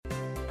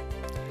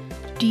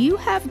Do you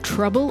have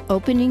trouble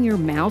opening your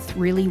mouth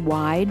really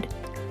wide?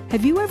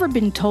 Have you ever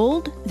been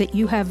told that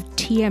you have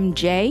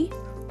TMJ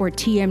or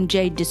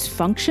TMJ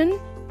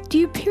dysfunction? Do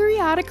you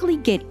periodically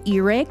get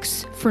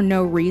earaches for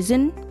no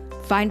reason?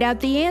 Find out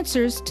the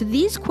answers to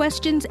these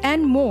questions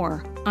and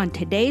more on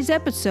today's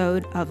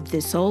episode of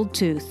This Old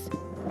Tooth.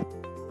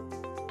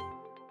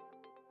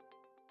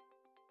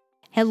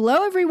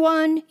 Hello,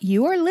 everyone.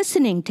 You are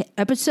listening to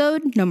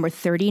episode number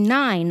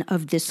 39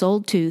 of This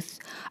Old Tooth,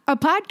 a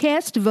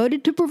podcast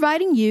devoted to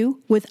providing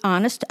you with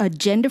honest,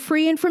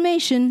 agenda-free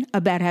information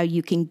about how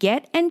you can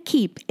get and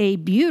keep a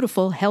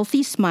beautiful,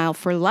 healthy smile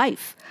for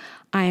life.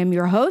 I am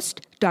your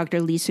host,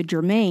 Dr. Lisa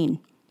Germain.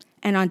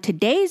 And on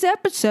today's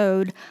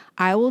episode,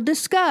 I will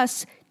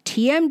discuss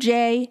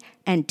TMJ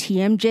and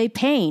TMJ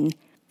pain,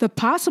 the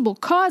possible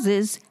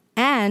causes,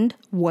 and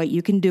what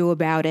you can do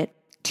about it.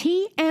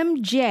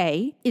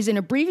 TMJ is an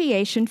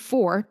abbreviation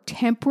for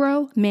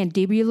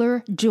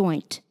temporomandibular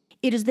joint.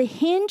 It is the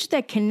hinge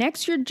that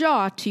connects your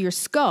jaw to your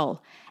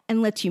skull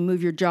and lets you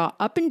move your jaw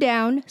up and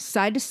down,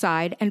 side to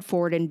side, and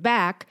forward and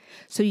back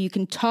so you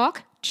can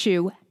talk,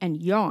 chew,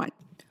 and yawn.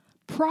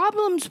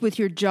 Problems with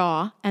your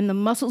jaw and the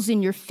muscles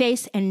in your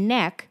face and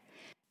neck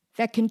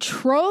that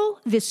control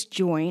this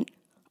joint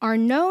are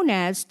known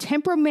as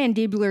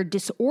temporomandibular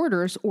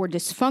disorders or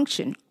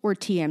dysfunction, or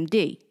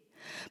TMD.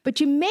 But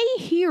you may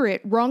hear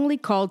it wrongly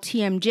called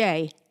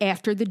TMJ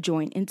after the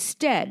joint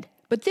instead.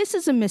 But this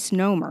is a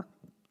misnomer.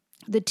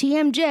 The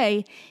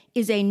TMJ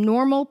is a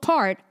normal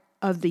part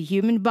of the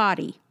human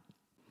body.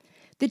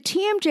 The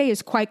TMJ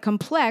is quite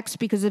complex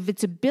because of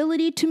its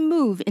ability to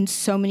move in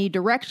so many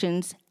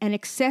directions, and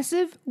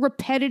excessive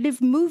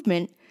repetitive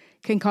movement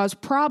can cause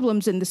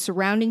problems in the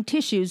surrounding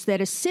tissues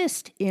that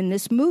assist in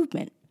this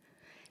movement.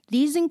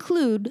 These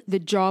include the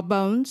jaw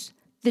bones,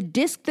 the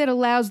disc that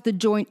allows the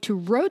joint to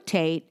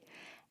rotate,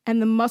 and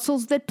the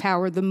muscles that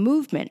power the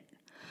movement.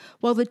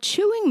 While the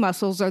chewing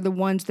muscles are the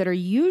ones that are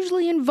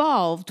usually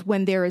involved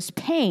when there is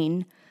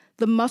pain,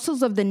 the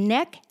muscles of the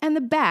neck and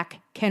the back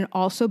can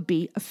also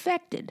be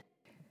affected.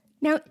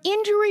 Now,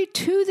 injury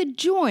to the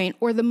joint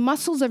or the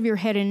muscles of your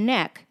head and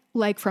neck,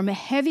 like from a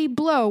heavy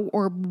blow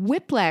or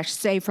whiplash,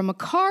 say from a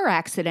car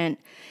accident,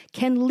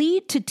 can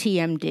lead to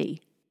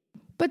TMD.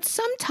 But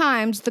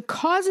sometimes the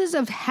causes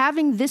of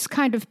having this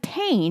kind of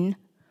pain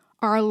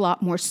are a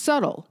lot more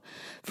subtle.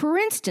 For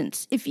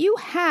instance, if you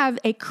have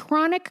a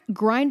chronic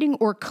grinding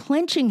or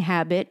clenching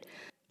habit,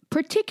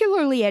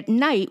 particularly at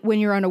night when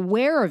you're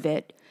unaware of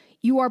it,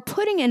 you are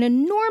putting an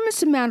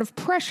enormous amount of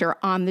pressure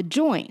on the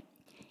joint.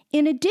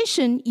 In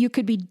addition, you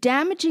could be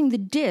damaging the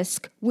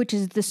disc, which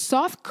is the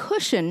soft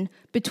cushion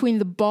between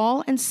the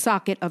ball and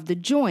socket of the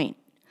joint.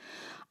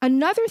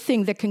 Another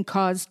thing that can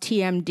cause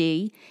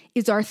TMD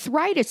is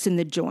arthritis in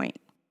the joint.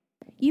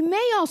 You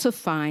may also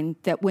find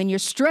that when your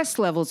stress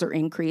levels are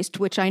increased,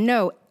 which I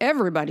know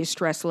everybody's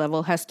stress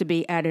level has to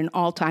be at an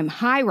all-time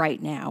high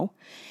right now,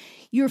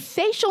 your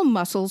facial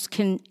muscles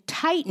can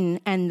tighten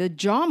and the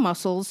jaw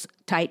muscles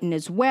tighten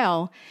as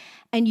well,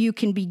 and you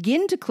can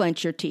begin to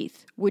clench your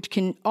teeth, which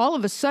can all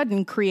of a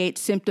sudden create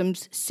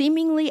symptoms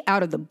seemingly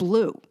out of the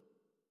blue.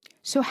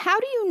 So how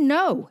do you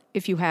know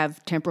if you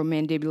have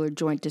temporomandibular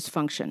joint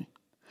dysfunction?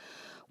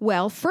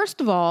 Well,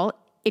 first of all,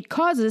 it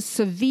causes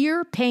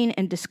severe pain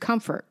and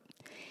discomfort.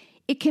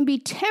 It can be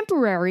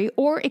temporary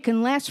or it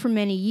can last for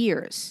many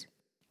years.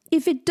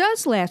 If it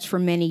does last for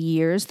many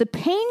years, the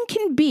pain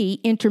can be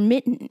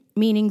intermittent,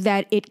 meaning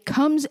that it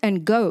comes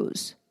and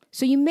goes.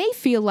 So you may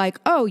feel like,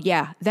 oh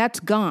yeah, that's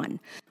gone,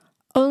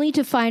 only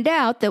to find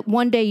out that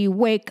one day you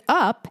wake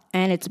up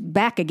and it's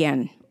back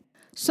again.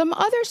 Some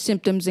other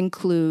symptoms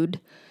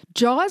include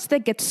jaws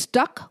that get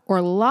stuck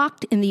or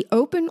locked in the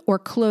open or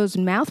closed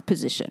mouth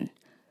position,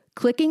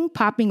 clicking,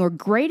 popping, or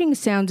grating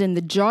sounds in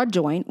the jaw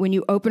joint when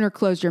you open or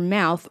close your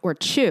mouth or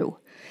chew.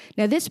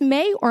 Now, this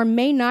may or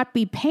may not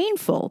be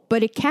painful,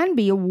 but it can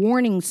be a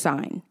warning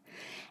sign.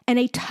 And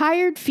a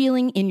tired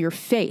feeling in your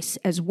face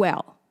as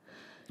well.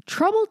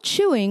 Trouble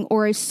chewing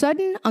or a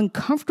sudden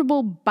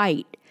uncomfortable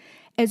bite,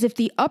 as if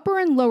the upper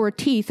and lower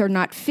teeth are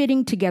not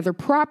fitting together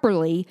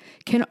properly,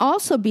 can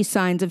also be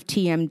signs of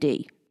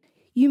TMD.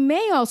 You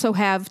may also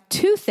have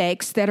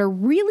toothaches that are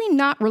really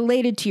not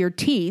related to your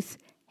teeth,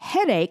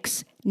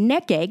 headaches,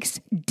 neck aches,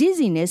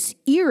 dizziness,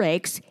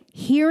 earaches,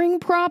 hearing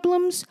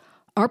problems,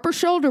 upper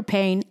shoulder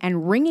pain,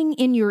 and ringing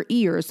in your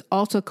ears,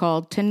 also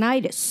called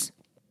tinnitus.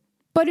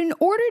 But in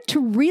order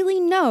to really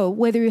know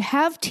whether you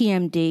have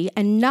TMD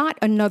and not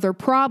another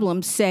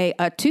problem, say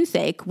a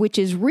toothache, which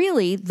is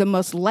really the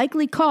most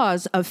likely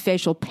cause of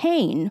facial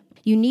pain,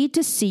 you need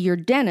to see your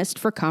dentist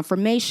for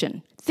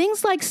confirmation.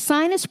 Things like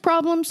sinus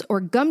problems or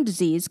gum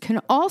disease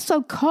can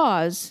also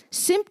cause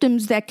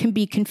symptoms that can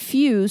be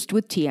confused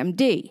with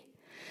TMD.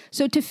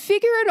 So to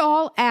figure it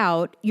all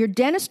out, your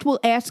dentist will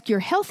ask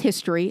your health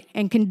history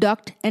and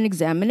conduct an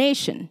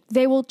examination.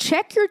 They will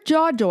check your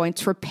jaw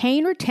joints for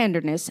pain or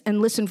tenderness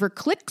and listen for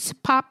clicks,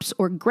 pops,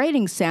 or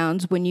grating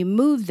sounds when you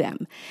move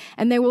them.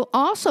 And they will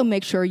also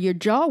make sure your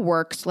jaw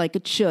works like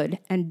it should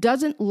and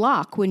doesn't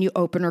lock when you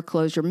open or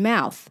close your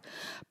mouth.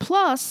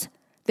 Plus,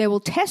 They will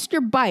test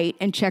your bite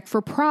and check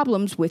for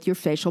problems with your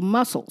facial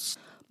muscles.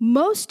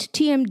 Most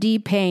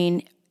TMD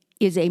pain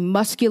is a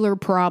muscular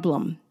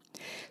problem.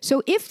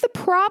 So if the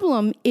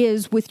problem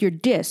is with your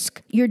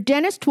disc, your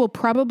dentist will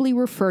probably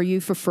refer you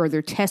for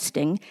further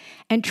testing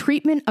and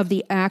treatment of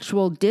the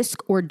actual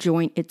disc or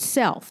joint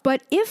itself.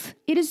 But if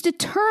it is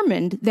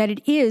determined that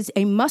it is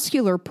a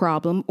muscular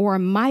problem or a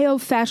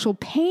myofascial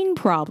pain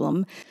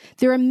problem,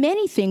 there are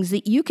many things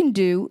that you can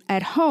do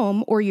at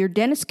home or your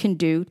dentist can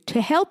do to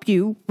help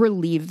you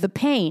relieve the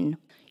pain.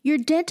 Your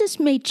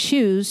dentist may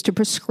choose to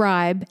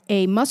prescribe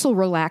a muscle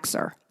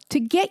relaxer to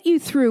get you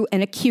through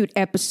an acute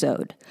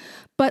episode.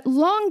 But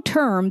long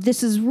term,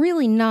 this is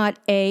really not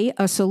A,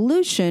 a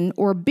solution,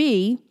 or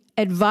B,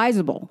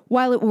 advisable.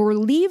 While it will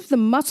relieve the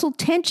muscle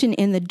tension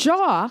in the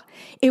jaw,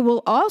 it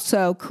will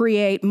also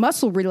create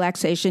muscle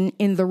relaxation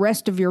in the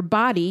rest of your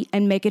body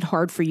and make it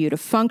hard for you to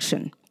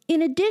function.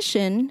 In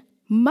addition,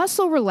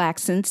 muscle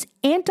relaxants,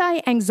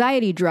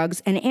 anti-anxiety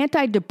drugs, and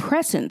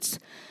antidepressants,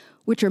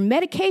 which are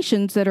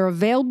medications that are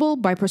available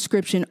by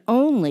prescription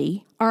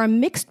only, are a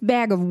mixed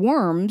bag of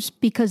worms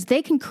because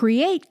they can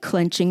create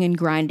clenching and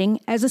grinding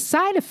as a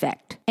side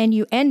effect, and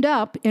you end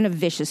up in a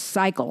vicious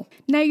cycle.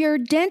 Now, your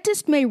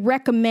dentist may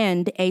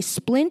recommend a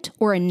splint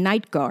or a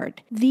night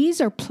guard.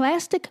 These are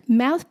plastic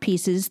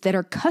mouthpieces that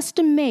are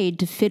custom made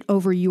to fit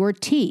over your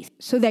teeth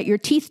so that your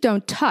teeth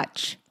don't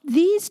touch.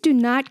 These do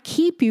not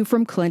keep you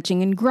from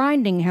clenching and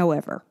grinding,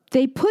 however.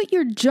 They put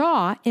your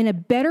jaw in a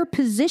better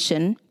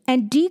position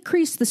and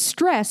decrease the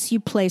stress you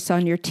place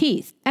on your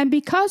teeth. And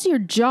because your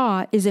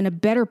jaw is in a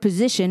better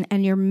position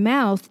and your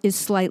mouth is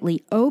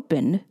slightly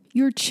open,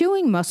 your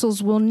chewing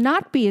muscles will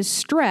not be as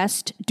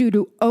stressed due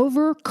to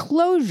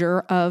over-closure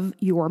of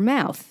your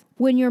mouth.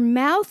 When your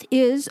mouth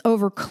is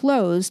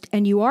overclosed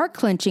and you are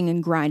clenching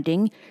and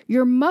grinding,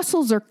 your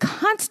muscles are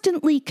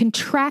constantly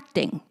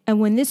contracting. And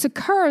when this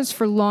occurs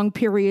for long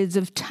periods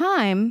of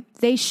time,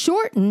 they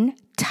shorten,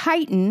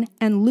 tighten,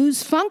 and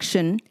lose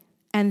function,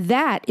 and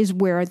that is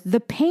where the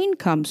pain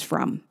comes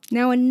from.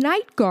 Now, a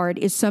night guard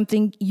is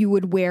something you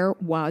would wear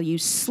while you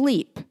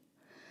sleep.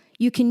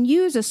 You can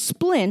use a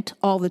splint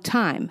all the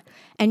time,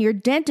 and your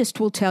dentist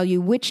will tell you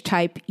which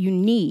type you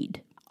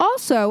need.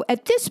 Also,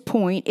 at this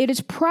point, it is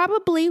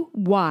probably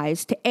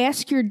wise to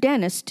ask your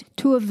dentist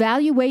to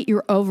evaluate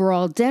your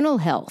overall dental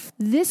health.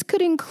 This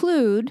could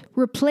include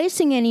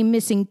replacing any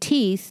missing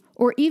teeth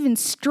or even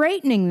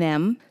straightening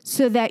them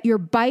so that your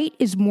bite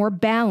is more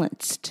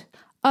balanced.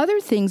 Other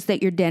things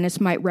that your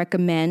dentist might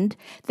recommend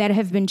that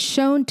have been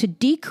shown to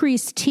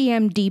decrease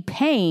TMD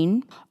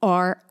pain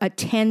are a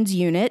TENS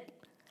unit,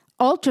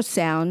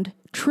 ultrasound,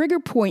 trigger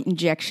point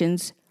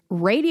injections,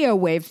 radio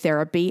wave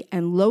therapy,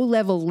 and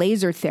low-level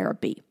laser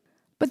therapy.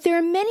 But there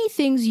are many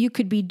things you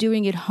could be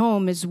doing at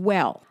home as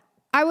well.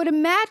 I would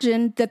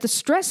imagine that the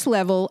stress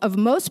level of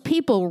most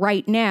people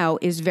right now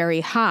is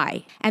very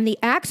high, and the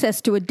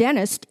access to a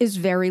dentist is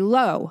very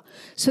low.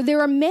 So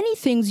there are many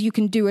things you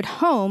can do at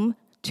home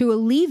to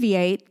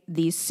alleviate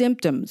these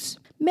symptoms.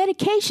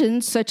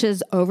 Medications such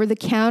as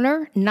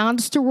over-the-counter,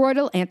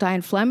 non-steroidal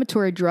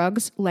anti-inflammatory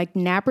drugs like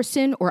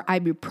naproxen or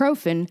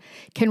ibuprofen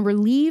can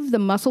relieve the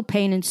muscle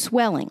pain and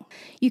swelling.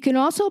 You can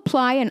also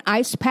apply an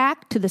ice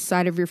pack to the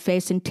side of your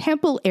face and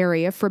temple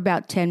area for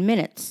about 10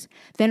 minutes.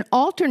 Then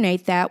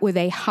alternate that with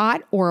a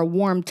hot or a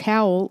warm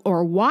towel or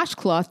a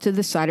washcloth to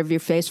the side of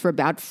your face for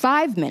about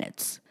 5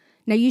 minutes.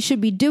 Now, you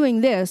should be doing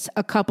this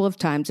a couple of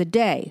times a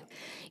day.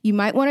 You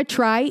might want to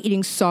try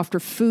eating softer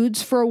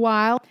foods for a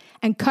while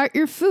and cut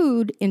your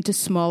food into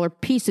smaller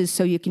pieces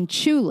so you can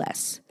chew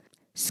less.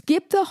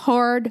 Skip the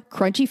hard,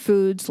 crunchy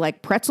foods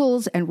like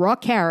pretzels and raw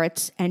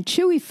carrots and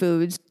chewy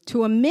foods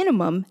to a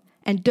minimum,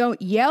 and don't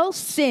yell,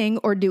 sing,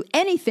 or do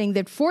anything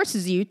that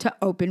forces you to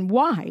open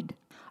wide.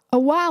 A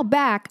while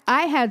back,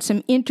 I had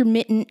some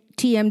intermittent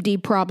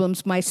TMD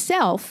problems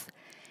myself,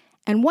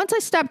 and once I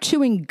stopped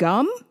chewing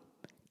gum,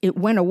 it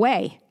went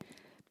away.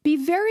 Be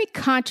very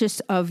conscious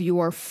of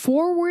your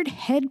forward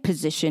head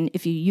position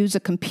if you use a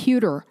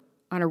computer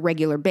on a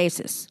regular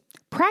basis.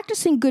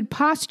 Practicing good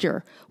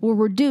posture will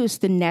reduce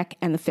the neck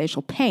and the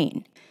facial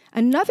pain.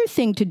 Another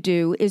thing to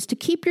do is to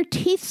keep your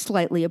teeth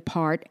slightly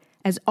apart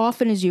as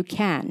often as you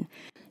can.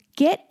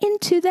 Get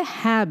into the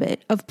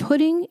habit of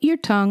putting your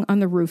tongue on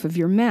the roof of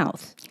your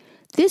mouth.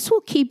 This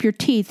will keep your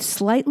teeth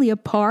slightly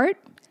apart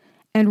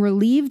and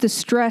relieve the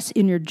stress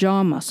in your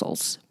jaw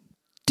muscles.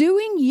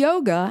 Doing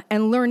yoga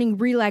and learning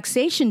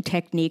relaxation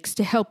techniques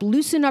to help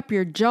loosen up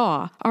your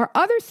jaw are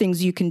other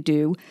things you can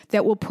do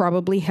that will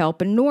probably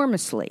help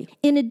enormously.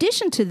 In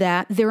addition to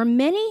that, there are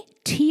many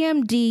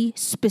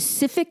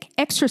TMD-specific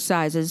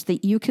exercises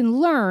that you can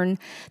learn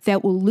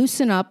that will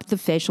loosen up the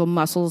facial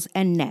muscles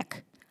and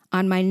neck.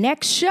 On my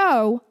next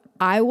show,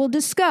 I will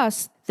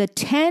discuss the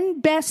 10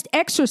 best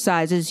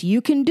exercises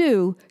you can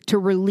do to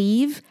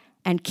relieve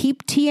and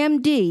keep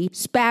TMD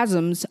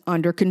spasms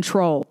under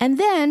control. And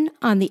then,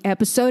 on the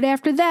episode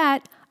after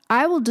that,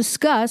 I will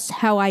discuss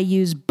how I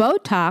use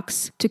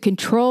Botox to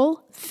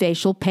control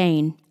facial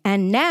pain.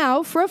 And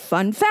now for a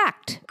fun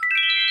fact.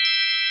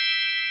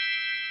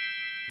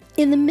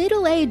 In the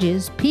Middle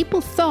Ages,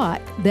 people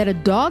thought that a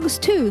dog's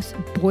tooth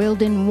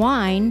boiled in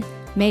wine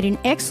made an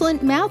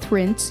excellent mouth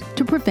rinse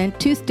to prevent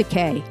tooth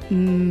decay.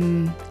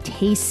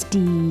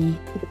 Tasty.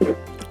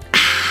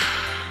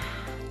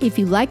 If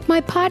you like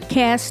my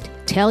podcast,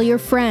 tell your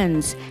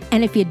friends.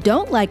 And if you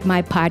don't like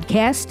my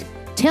podcast,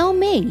 tell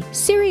me.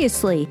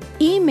 Seriously,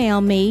 email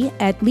me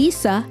at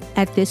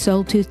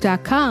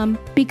lisa@thisoldtooth.com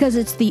because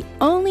it's the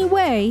only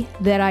way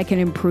that I can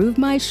improve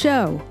my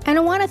show. And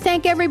I want to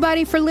thank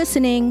everybody for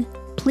listening.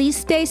 Please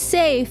stay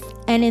safe,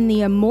 and in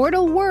the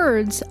immortal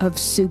words of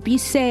Soupy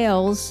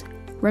Sales,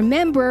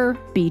 remember,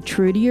 be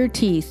true to your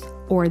teeth,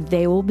 or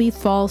they will be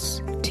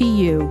false to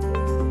you.